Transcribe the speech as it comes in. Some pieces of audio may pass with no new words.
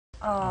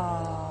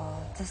Oh,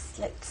 this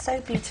looks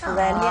so beautiful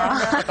there.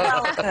 Leona,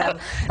 welcome.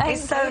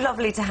 It's so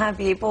lovely to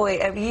have you. Boy,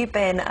 have you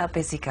been a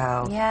busy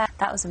girl. Yeah,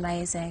 that was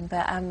amazing.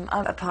 But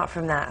apart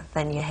from that,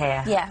 then you're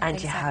here. Yeah, and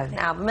exactly. you have an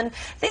album. And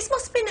this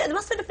must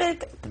have been a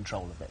big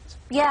control of it.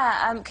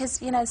 Yeah,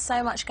 because, you know,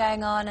 so much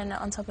going on, and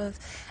on top of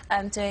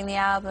doing the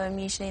album,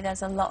 usually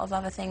there's a lot of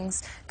other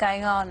things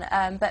going on.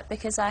 But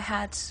because I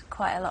had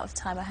quite a lot of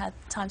time, I had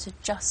time to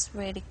just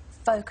really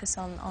focus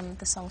on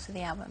the songs for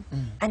the album.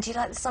 And do you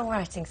like the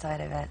songwriting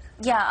side of it?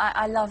 Yeah,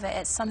 I love it.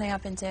 It's something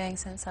I've been doing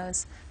since I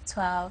was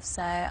 12,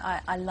 so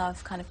I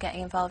love kind of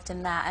getting involved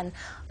in that, and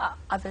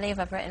I believe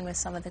I've written with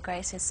some of the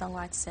greatest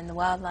songwriters in the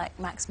world, like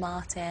Max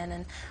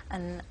Martin,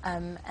 and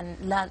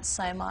learnt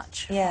so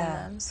much from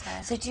them.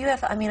 So do you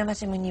ever, I mean,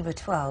 imagine when you were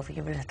 12,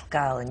 you were a little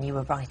girl and you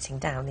were writing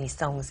down these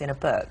songs in a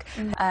book.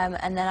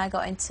 And then I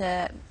got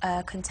into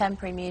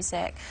contemporary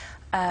music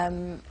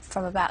from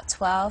about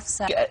 12.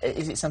 So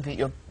is it something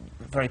you're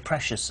very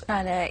precious?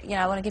 Trying to, you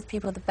know, I want to give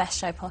people the best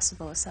show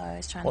possible, so I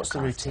was trying What's to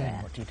the look after routine?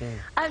 it. What do you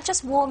do?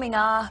 Just warming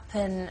up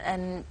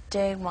and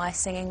doing my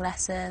singing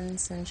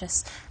lessons and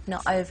just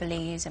not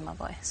overly using my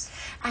voice.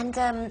 And,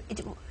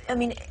 I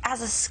mean,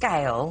 as a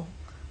scale,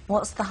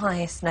 what's the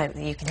highest note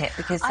that you can hit?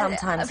 Because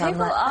sometimes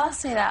people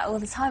ask me that all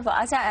the time, but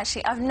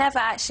I've never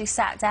actually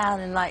sat down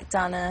and, like,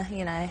 done a,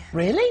 you know...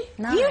 Really?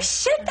 No. You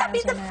should. That'd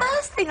be the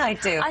first thing I'd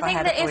do if I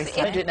had a voice.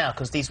 Don't do it now,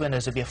 because these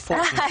windows would be a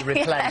fortune to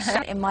replace.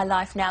 In my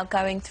life now,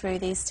 going through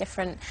these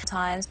different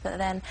times, but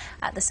then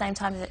at the same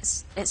time,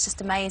 it's just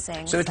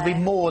amazing. So it'll be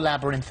more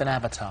Labyrinth than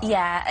Avatar.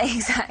 Yeah,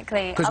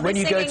 exactly. Because when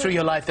you go through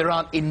your life, there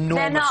aren't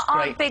enormous,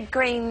 aren't big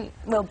green,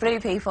 well, blue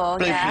people.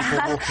 Blue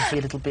people walking through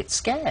a little bit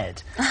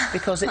scared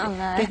because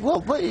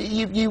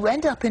you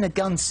end up in a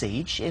gun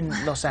siege in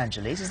Los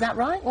Angeles. Is that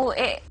right? Well,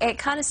 it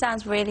kind of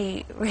sounds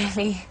really,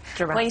 really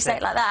dramatic. When you say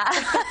it like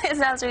that. It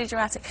sounds really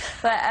dramatic.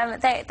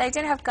 But they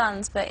didn't have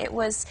guns, but it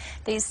was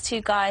these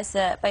two guys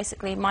that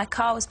basically my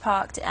car was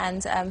parked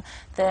and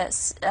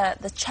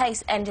the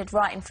chase ended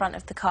right in front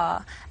of the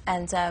car,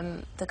 and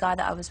the guy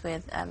that I was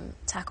with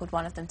tackled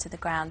one of them to the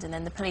ground, and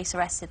then the police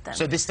arrested them.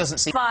 So this doesn't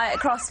seem...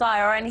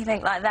 crossfire or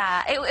anything like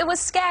that. It was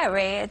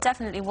scary, it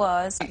definitely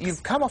was.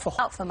 You've come off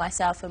a... Out for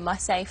myself and my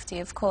safety,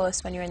 of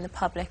course, when you're in the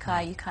public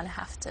eye, you kind of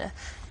have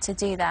to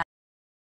do that.